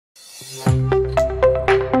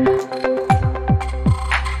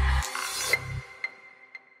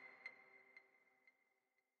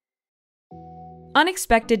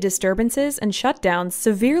Unexpected disturbances and shutdowns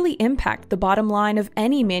severely impact the bottom line of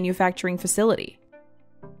any manufacturing facility.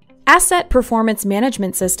 Asset performance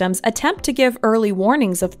management systems attempt to give early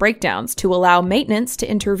warnings of breakdowns to allow maintenance to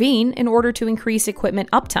intervene in order to increase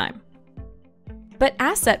equipment uptime. But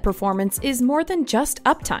asset performance is more than just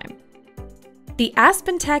uptime. The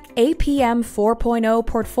AspenTech APM 4.0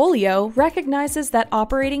 portfolio recognizes that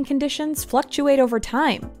operating conditions fluctuate over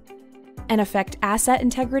time and affect asset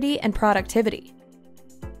integrity and productivity.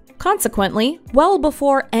 Consequently, well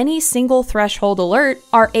before any single threshold alert,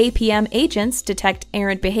 our APM agents detect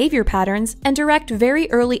errant behavior patterns and direct very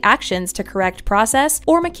early actions to correct process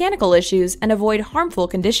or mechanical issues and avoid harmful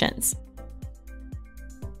conditions.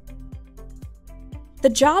 The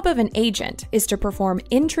job of an agent is to perform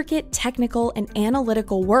intricate technical and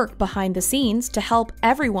analytical work behind the scenes to help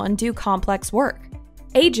everyone do complex work.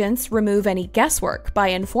 Agents remove any guesswork by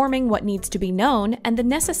informing what needs to be known and the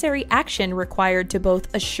necessary action required to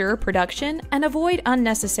both assure production and avoid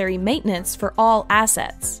unnecessary maintenance for all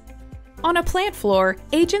assets. On a plant floor,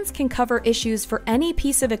 agents can cover issues for any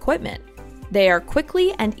piece of equipment. They are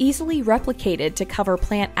quickly and easily replicated to cover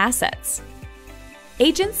plant assets.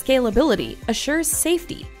 Agent scalability assures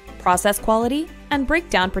safety, process quality, and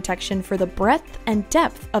breakdown protection for the breadth and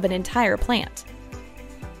depth of an entire plant.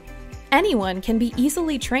 Anyone can be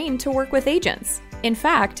easily trained to work with agents. In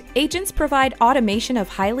fact, agents provide automation of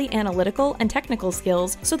highly analytical and technical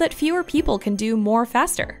skills so that fewer people can do more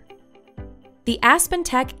faster. The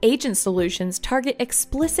AspenTech agent solutions target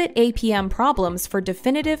explicit APM problems for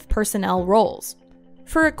definitive personnel roles.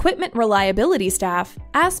 For equipment reliability staff,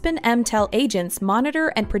 Aspen MTEL agents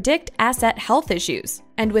monitor and predict asset health issues,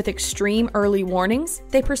 and with extreme early warnings,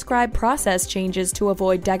 they prescribe process changes to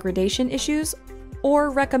avoid degradation issues or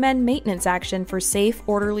recommend maintenance action for safe,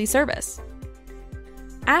 orderly service.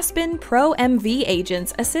 Aspen Pro MV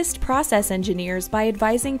agents assist process engineers by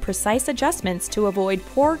advising precise adjustments to avoid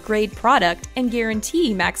poor grade product and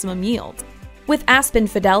guarantee maximum yield. With Aspen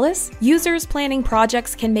Fidelis, users planning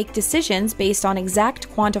projects can make decisions based on exact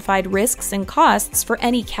quantified risks and costs for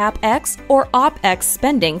any CapEx or OpEx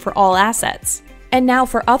spending for all assets. And now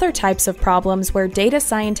for other types of problems where data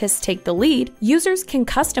scientists take the lead, users can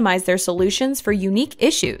customize their solutions for unique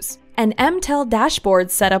issues. And MTEL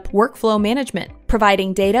dashboards set up workflow management,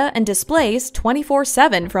 providing data and displays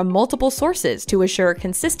 24/7 from multiple sources to assure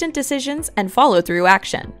consistent decisions and follow-through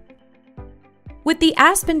action. With the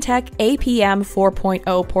AspenTech APM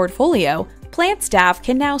 4.0 portfolio, plant staff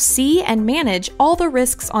can now see and manage all the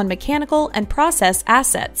risks on mechanical and process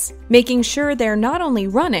assets, making sure they're not only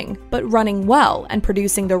running, but running well and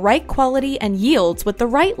producing the right quality and yields with the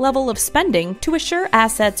right level of spending to assure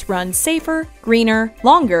assets run safer, greener,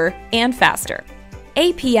 longer, and faster.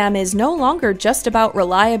 APM is no longer just about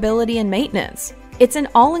reliability and maintenance. It's an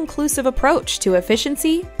all-inclusive approach to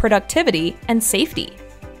efficiency, productivity, and safety.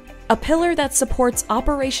 A pillar that supports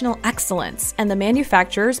operational excellence and the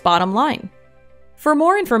manufacturer's bottom line. For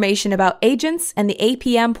more information about agents and the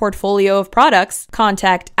APM portfolio of products,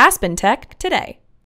 contact AspenTech today.